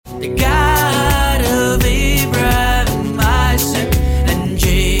the God of Abraham, Isaac, and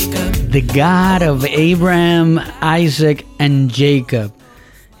Jacob. The God of Abraham, Isaac, and Jacob.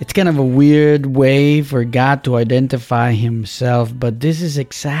 It's kind of a weird way for God to identify himself, but this is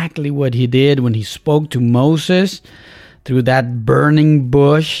exactly what he did when he spoke to Moses through that burning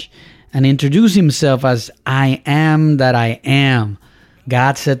bush and introduced himself as I am that I am.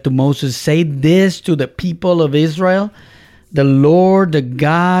 God said to Moses, say this to the people of Israel, the Lord, the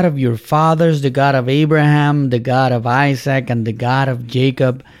God of your fathers, the God of Abraham, the God of Isaac, and the God of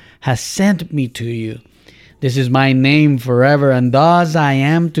Jacob has sent me to you. This is my name forever, and thus I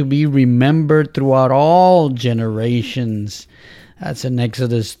am to be remembered throughout all generations. That's in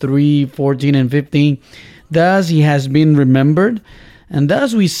Exodus 3, 14 and 15. Thus he has been remembered, and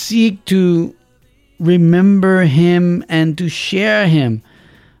thus we seek to remember him and to share him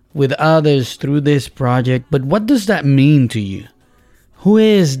with others through this project. But what does that mean to you? Who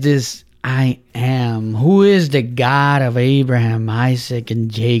is this I am? Who is the God of Abraham, Isaac,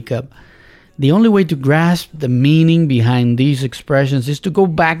 and Jacob? The only way to grasp the meaning behind these expressions is to go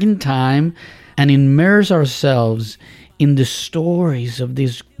back in time and immerse ourselves in the stories of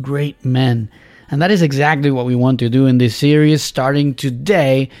these great men. And that is exactly what we want to do in this series, starting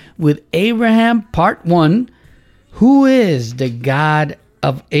today with Abraham Part 1. Who is the God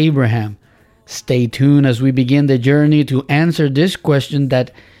of Abraham? Stay tuned as we begin the journey to answer this question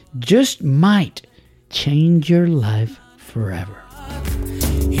that just might change your life forever.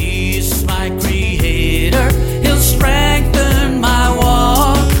 He's my creator, he'll strengthen my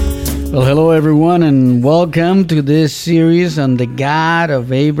walk. Well, hello everyone, and welcome to this series on the God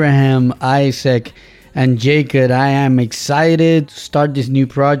of Abraham, Isaac, and Jacob. I am excited to start this new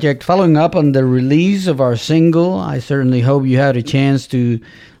project, following up on the release of our single. I certainly hope you had a chance to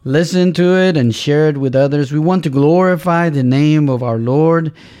listen to it and share it with others. We want to glorify the name of our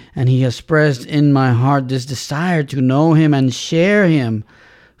Lord, and he has pressed in my heart this desire to know him and share him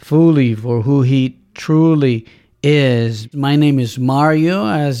fully for who he truly is. My name is Mario,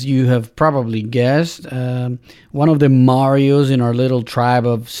 as you have probably guessed, one of the Marios in our little tribe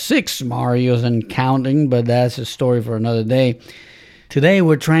of 6 Marios and counting, but that's a story for another day. Today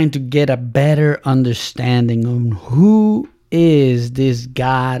we're trying to get a better understanding on who is this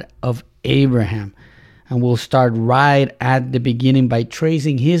God of Abraham. And we'll start right at the beginning by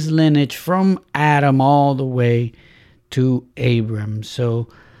tracing his lineage from Adam all the way to Abram. So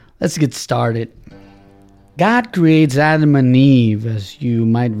let's get started. God creates Adam and Eve, as you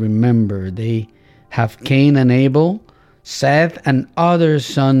might remember. They have Cain and Able, Seth, and other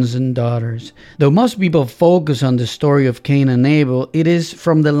sons and daughters. Though most people focus on the story of Cain and Abel, it is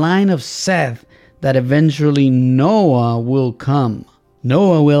from the line of Seth that eventually Noah will come.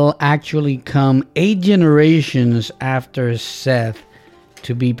 Noah will actually come 8 generations after Seth,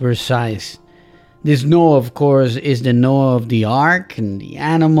 to be precise. This Noah, of course, is the Noah of the ark and the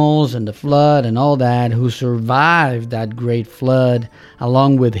animals and the flood and all that, who survived that great flood,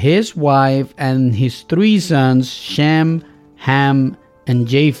 along with his wife and his 3 sons, Shem, Ham, and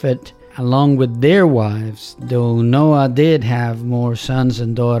Japhet, along with their wives, though Noah did have more sons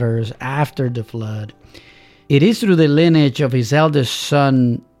and daughters after the flood. It is through the lineage of his eldest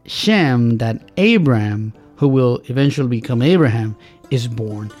son, Shem, that Abram, who will eventually become Abraham, is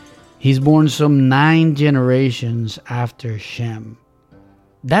born. He's born some 9 generations after Shem.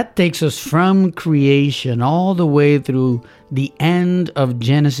 That takes us from creation all the way through the end of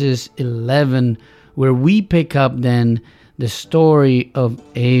Genesis 11, where we pick up then the story of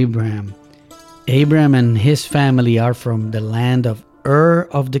Abram. Abram and his family are from the land of Ur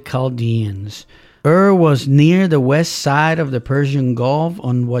of the Chaldeans. Ur was near the west side of the Persian Gulf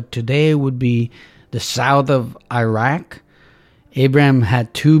on what today would be the south of Iraq. Abram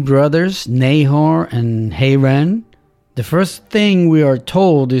had 2 brothers, Nahor and Haran. The first thing we are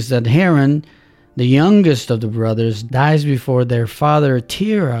told is that Haran, the youngest of the brothers, dies before their father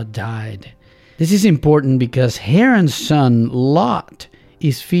Terah died. This is important because Haran's son Lot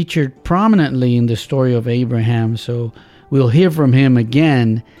is featured prominently in the story of Abraham, so we'll hear from him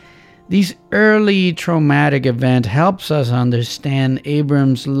again. This early traumatic event helps us understand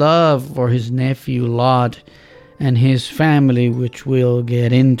Abram's love for his nephew Lot and his family, which we'll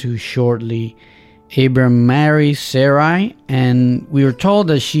get into shortly. Abram marries Sarai, and we are told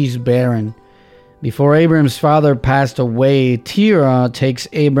that she's barren. Before Abram's father passed away, Terah takes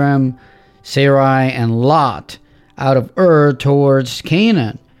Abram, Sarai, and Lot out of Ur towards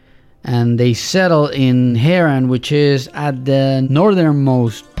Canaan, and they settle in Haran, which is at the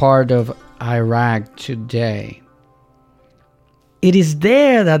northernmost part of Iraq today. It is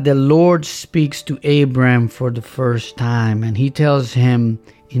there that the Lord speaks to Abram for the first time, and he tells him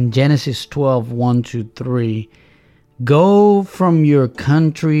in Genesis 12, 1-3. Go from your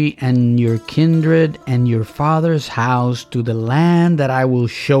country and your kindred and your father's house to the land that I will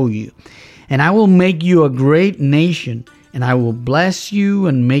show you. And I will make you a great nation, and I will bless you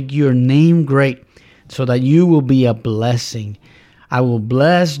and make your name great, so that you will be a blessing. I will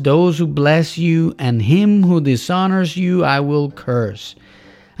bless those who bless you, and him who dishonors you I will curse.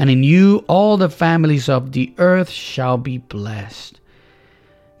 And in you all the families of the earth shall be blessed.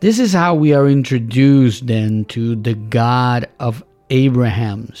 This is how we are introduced then to the God of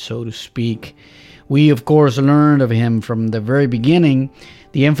Abraham, so to speak. We, of course, learned of him from the very beginning.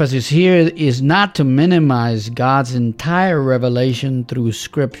 The emphasis here is not to minimize God's entire revelation through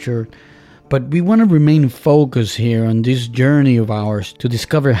Scripture, but we want to remain focused here on this journey of ours to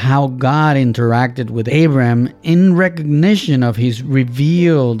discover how God interacted with Abram in recognition of his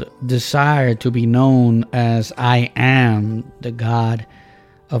revealed desire to be known as I am, the God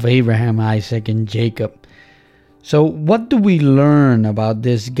of Abraham, Isaac, and Jacob. So what do we learn about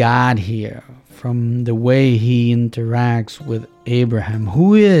this God here from the way he interacts with Abraham?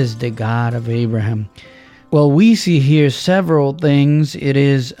 Who is the God of Abraham? Well, we see here several things. It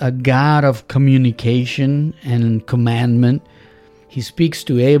is a God of communication and commandment. He speaks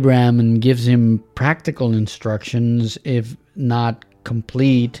to Abraham and gives him practical instructions, if not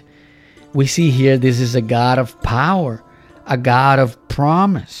complete. We see here this is a God of power, a God of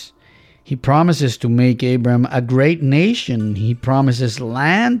promise. He promises to make Abram a great nation. He promises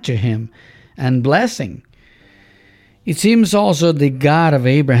land to him and blessing. It seems also the God of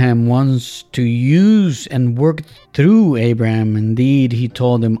Abraham wants to use and work through Abraham. Indeed, he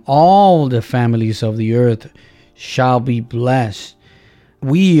told him all the families of the earth shall be blessed.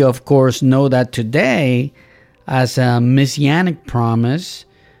 We, of course, know that today as a Messianic promise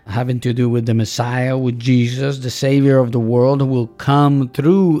having to do with the Messiah, with Jesus, the Savior of the world, who will come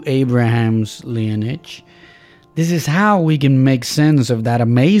through Abraham's lineage. This is how we can make sense of that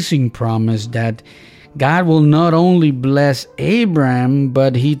amazing promise that God will not only bless Abram,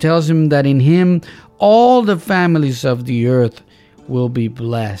 but he tells him that in him all the families of the earth will be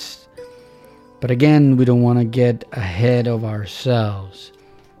blessed. But again, we don't want to get ahead of ourselves.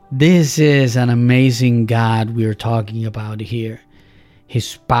 This is an amazing God we're talking about here.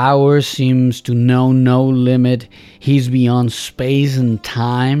 His power seems to know no limit. He's beyond space and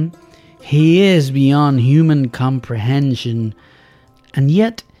time. He is beyond human comprehension. And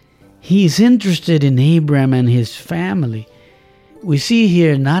yet, he is interested in Abram and his family. We see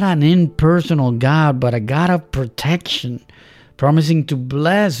here not an impersonal God, but a God of protection, promising to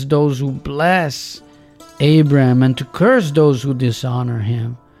bless those who bless Abram and to curse those who dishonor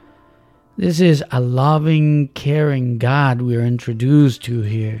him. This is a loving, caring God we are introduced to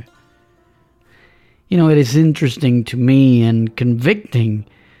here. You know, it is interesting to me and convicting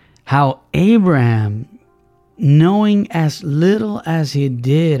how Abraham, knowing as little as he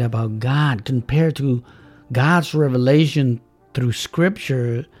did about God compared to God's revelation through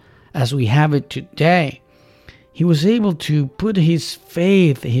Scripture as we have it today, he was able to put his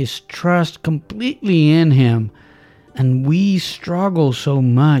faith, his trust completely in him. And we struggle so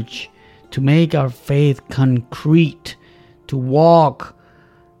much to make our faith concrete, to walk,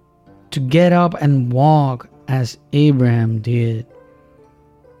 to get up and walk as Abraham did.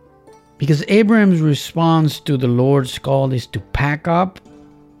 Because Abraham's response to the Lord's call is to pack up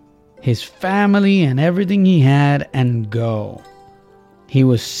his family and everything he had and go. He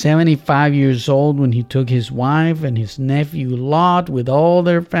was 75 years old when he took his wife and his nephew Lot with all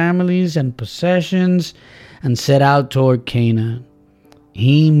their families and possessions and set out toward Canaan.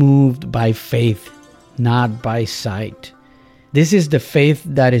 He moved by faith, not by sight. This is the faith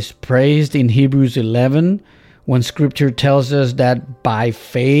that is praised in Hebrews 11, when Scripture tells us that by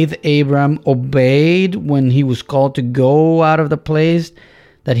faith Abram obeyed when he was called to go out of the place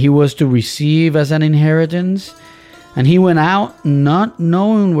that he was to receive as an inheritance, and he went out not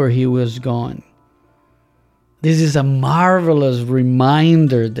knowing where he was going. This is a marvelous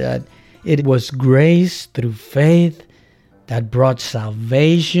reminder that it was grace through faith that brought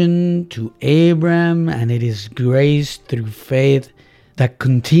salvation to Abram, and it is grace through faith that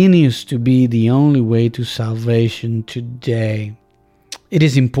continues to be the only way to salvation today. It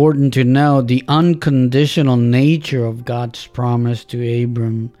is important to know the unconditional nature of God's promise to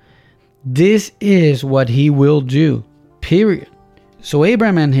Abram. This is what he will do, period. So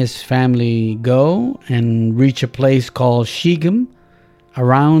Abram and his family go and reach a place called Shechem,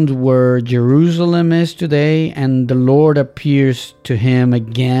 around where Jerusalem is today, and the Lord appears to him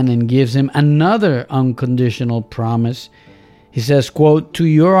again and gives him another unconditional promise. He says, quote, "To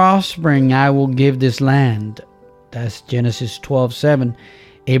your offspring I will give this land." That's Genesis 12:7.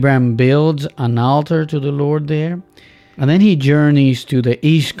 Abram builds an altar to the Lord there. And then he journeys to the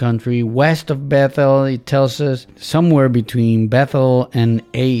east country, west of Bethel. It tells us somewhere between Bethel and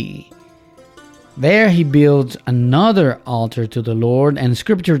Ai. There he builds another altar to the Lord, and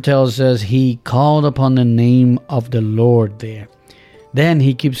scripture tells us he called upon the name of the Lord there. Then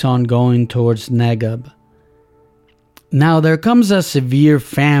he keeps on going towards Negeb. Now there comes a severe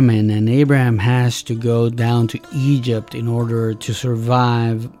famine, and Abraham has to go down to Egypt in order to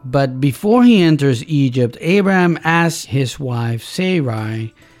survive. But before he enters Egypt, Abraham asks his wife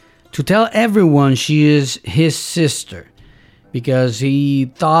Sarai to tell everyone she is his sister, because he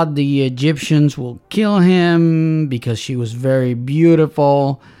thought the Egyptians will kill him because she was very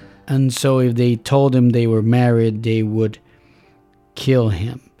beautiful. And so if they told him they were married, they would kill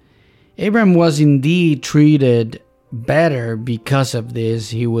him. Abraham was indeed treated better because of this.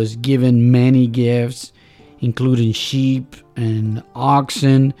 He was given many gifts, including sheep and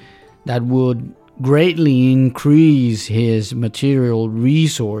oxen, that would greatly increase his material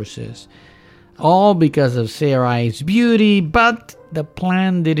resources. All because of Sarai's beauty, but the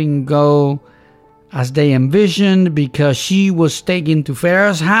plan didn't go as they envisioned, because she was taken to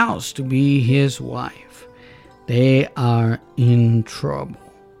Pharaoh's house to be his wife. They are in trouble.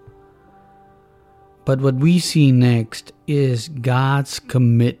 But what we see next is God's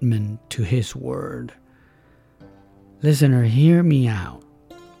commitment to his word. Listener, hear me out.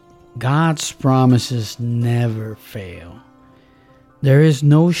 God's promises never fail. There is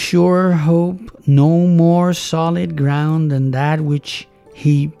no surer hope, no more solid ground than that which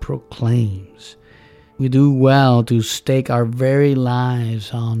he proclaims. We do well to stake our very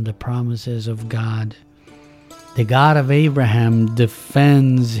lives on the promises of God. The God of Abraham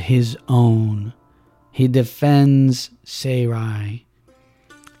defends his own. He defends Sarai.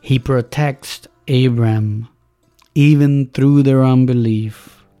 He protects Abram, even through their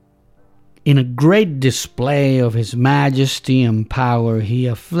unbelief. In a great display of his majesty and power, he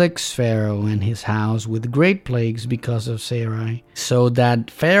afflicts Pharaoh and his house with great plagues because of Sarai, so that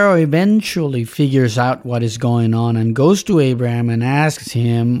Pharaoh eventually figures out what is going on and goes to Abraham and asks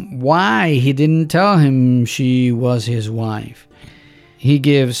him why he didn't tell him she was his wife. He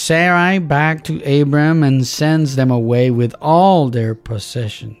gives Sarai back to Abram and sends them away with all their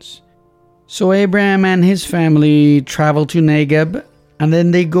possessions. So Abraham and his family travel to Negeb, and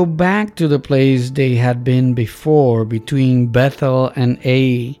then they go back to the place they had been before, between Bethel and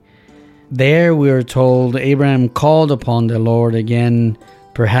Ai. There we are told Abraham called upon the Lord again,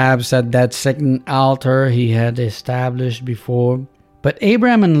 perhaps at that second altar he had established before. But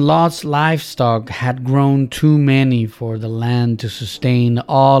Abram and Lot's livestock had grown too many for the land to sustain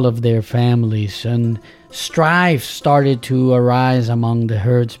all of their families, and strife started to arise among the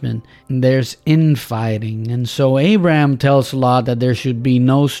herdsmen. There's infighting, and so Abraham tells Lot that there should be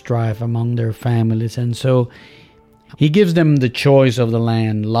no strife among their families, and so he gives them the choice of the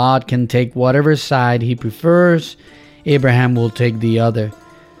land. Lot can take whatever side he prefers. Abraham will take the other.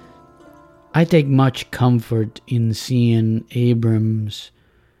 I take much comfort in seeing Abram's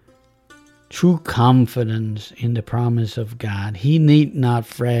true confidence in the promise of God. He need not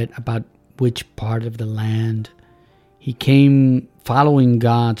fret about which part of the land. He came following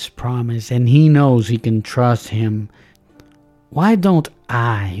God's promise, and he knows he can trust him. Why don't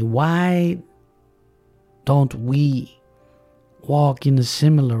we walk in a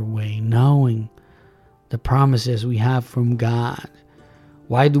similar way, knowing the promises we have from God?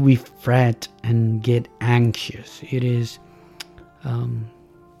 Why do we fret and get anxious? It is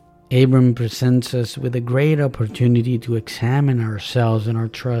Abram presents us with a great opportunity to examine ourselves and our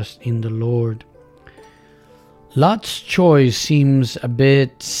trust in the Lord. Lot's choice seems a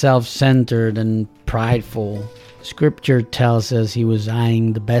bit self-centered and prideful. Scripture tells us he was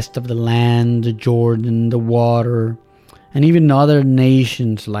eyeing the best of the land, the Jordan, the water, and even other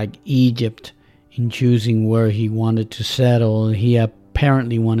nations like Egypt in choosing where he wanted to settle. He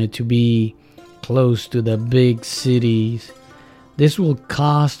apparently wanted to be close to the big cities. This will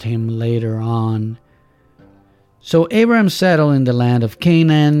cost him later on. So Abram settled in the land of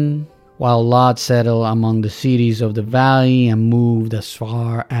Canaan, while Lot settled among the cities of the valley and moved as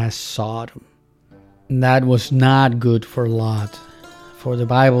far as Sodom. And that was not good for Lot, for the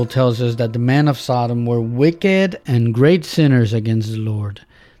Bible tells us that the men of Sodom were wicked and great sinners against the Lord.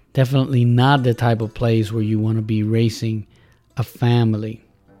 Definitely not the type of place where you want to be raising a family.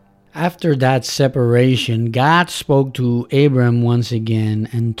 After that separation, God spoke to Abram once again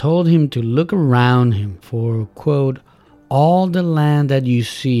and told him to look around him for, quote, all the land that you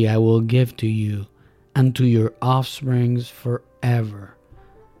see I will give to you and to your offsprings forever.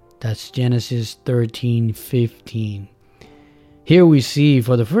 That's Genesis 13:15. Here we see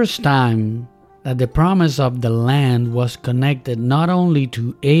for the first time that the promise of the land was connected not only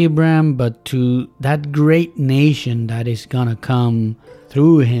to Abram, but to that great nation that is going to come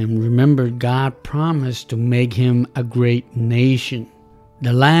through him. Remember, God promised to make him a great nation.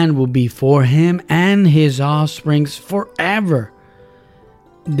 The land will be for him and his offsprings forever.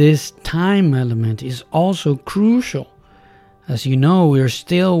 This time element is also crucial. As you know, we're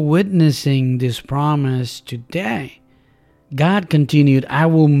still witnessing this promise today. God continued, I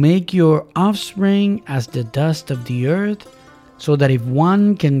will make your offspring as the dust of the earth, so that if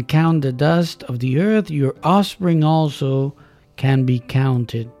one can count the dust of the earth, your offspring also can be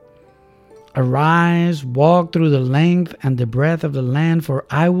counted. Arise, walk through the length and the breadth of the land, for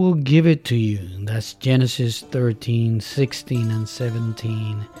I will give it to you. That's Genesis 13, 16, and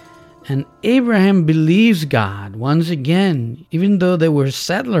 17. And Abraham believes God. Once again, even though there were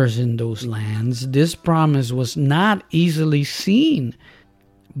settlers in those lands, this promise was not easily seen.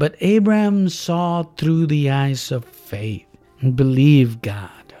 But Abraham saw through the eyes of faith and believed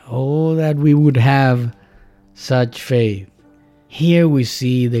God. Oh, that we would have such faith. Here we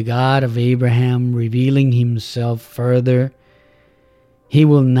see the God of Abraham revealing himself further. He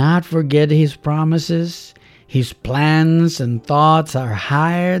will not forget his promises. His plans and thoughts are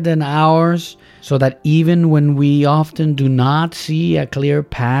higher than ours, so that even when we often do not see a clear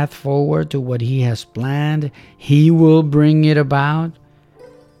path forward to what he has planned, he will bring it about.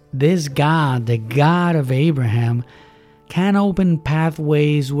 This God, the God of Abraham, can open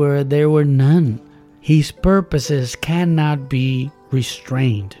pathways where there were none. His purposes cannot be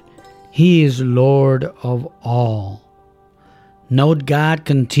restrained. He is Lord of all. Note, God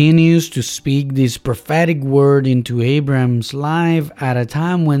continues to speak this prophetic word into Abram's life at a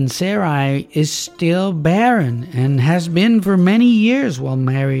time when Sarai is still barren and has been for many years while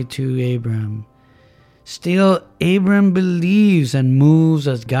married to Abram. Still, Abram believes and moves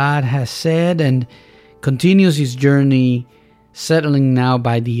as God has said and continues his journey, settling now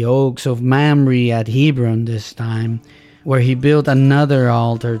by the oaks of Mamre at Hebron this time, where he built another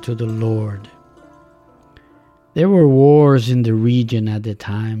altar to the Lord. There were wars in the region at the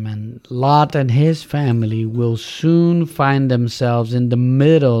time, and Lot and his family will soon find themselves in the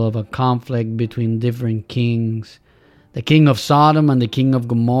middle of a conflict between different kings. The king of Sodom and the king of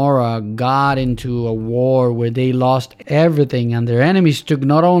Gomorrah got into a war where they lost everything, and their enemies took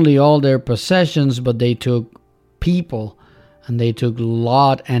not only all their possessions, but they took people, and they took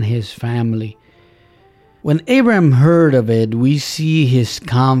Lot and his family. When Abram heard of it, we see his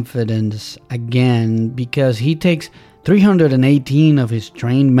confidence again, because he takes 318 of his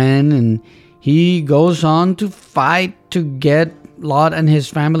trained men and he goes on to fight to get Lot and his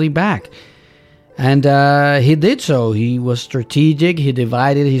family back. And he did so. He was strategic. He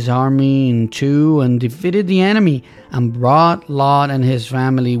divided his army in two and defeated the enemy and brought Lot and his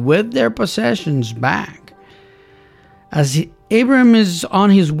family with their possessions back. As Abram is on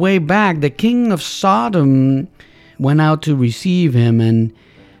his way back, the king of Sodom went out to receive him, and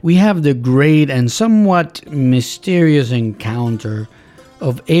we have the great and somewhat mysterious encounter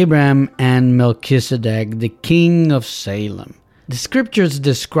of Abram and Melchizedek, the king of Salem. The scriptures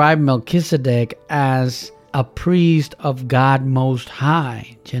describe Melchizedek as a priest of God Most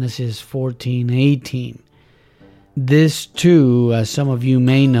High, Genesis 14:18. This too, as some of you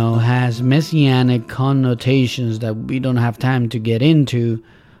may know, has messianic connotations that we don't have time to get into,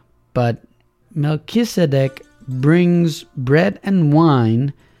 but Melchizedek brings bread and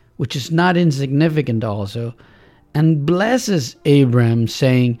wine, which is not insignificant also, and blesses Abram,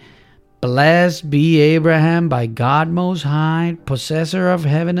 saying, Blessed be Abraham by God Most High, possessor of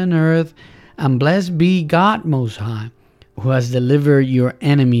heaven and earth, and blessed be God Most High, who has delivered your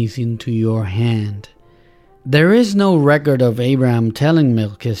enemies into your hand. There is no record of Abram telling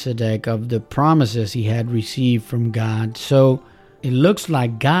Melchizedek of the promises he had received from God, so it looks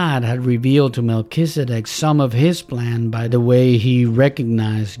like God had revealed to Melchizedek some of his plan by the way he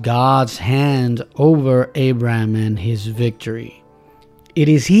recognized God's hand over Abram and his victory. It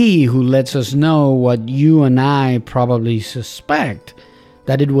is he who lets us know what you and I probably suspect,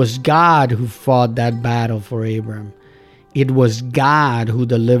 that it was God who fought that battle for Abram. It was God who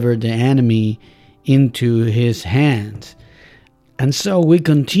delivered the enemy into his hands. And so we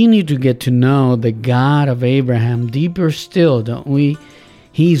continue to get to know the God of Abraham deeper still, don't we?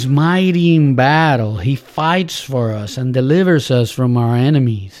 He's mighty in battle. He fights for us and delivers us from our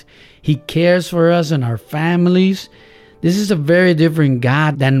enemies. He cares for us and our families. This is a very different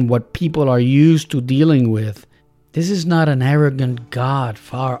God than what people are used to dealing with. This is not an arrogant God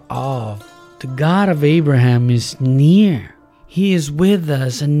far off. The God of Abraham is near. He is with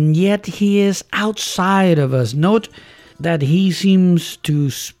us, and yet he is outside of us. Note that he seems to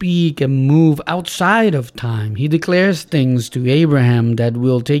speak and move outside of time. He declares things to Abraham that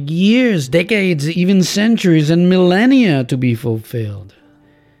will take years, decades, even centuries and millennia to be fulfilled.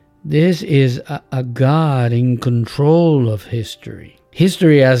 This is a God in control of history.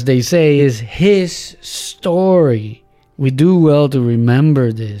 History, as they say, is his story. We do well to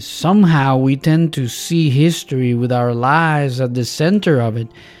remember this. Somehow we tend to see history with our lives at the center of it.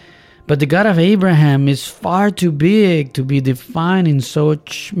 But the God of Abraham is far too big to be defined in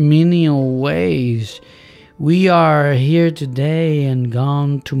such menial ways. We are here today and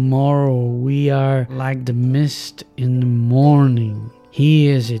gone tomorrow. We are like the mist in the morning. He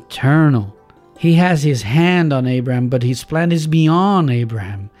is eternal. He has his hand on Abraham, but his plan is beyond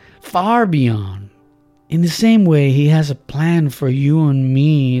Abraham, far beyond. In the same way, he has a plan for you and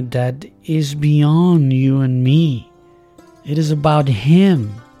me that is beyond you and me. It is about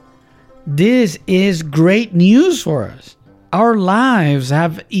him. This is great news for us. Our lives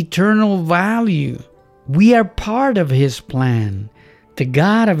have eternal value. We are part of his plan. The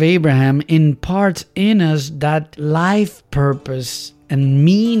God of Abraham imparts in us that life purpose and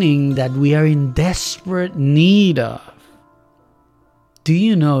meaning that we are in desperate need of. Do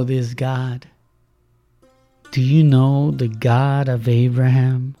you know this God? Do you know the God of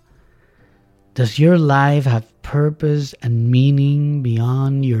Abraham? Does your life have purpose and meaning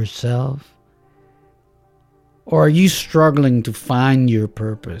beyond yourself? Or are you struggling to find your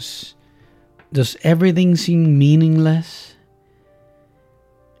purpose? Does everything seem meaningless?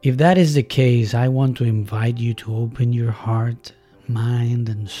 If that is the case, I want to invite you to open your heart, mind,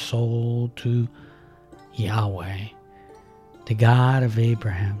 and soul to Yahweh, the God of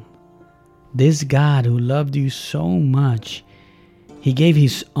Abraham. This God who loved you so much, he gave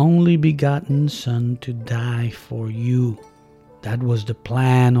his only begotten Son to die for you. That was the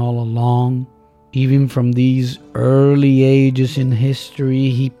plan all along. Even from these early ages in history,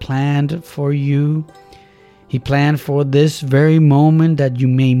 he planned for you. He planned for this very moment that you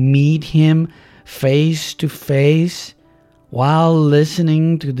may meet him face to face while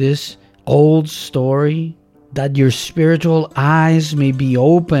listening to this old story, that your spiritual eyes may be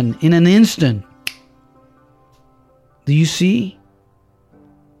open in an instant. Do you see?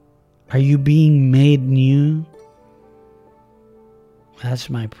 Are you being made new? That's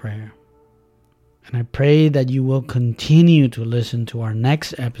my prayer. And I pray that you will continue to listen to our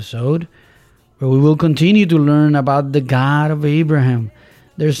next episode, where we will continue to learn about the God of Abraham.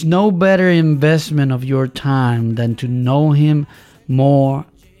 There's no better investment of your time than to know him more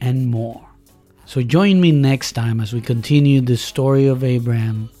and more. So join me next time as we continue the story of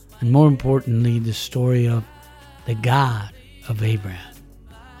Abraham, and more importantly, the story of the God of Abraham.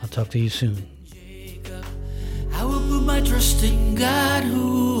 I'll talk to you soon. I will put my trust in God,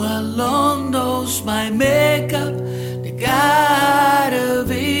 who alone knows my makeup, the God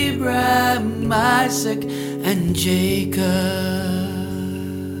of Abraham, Isaac, and Jacob.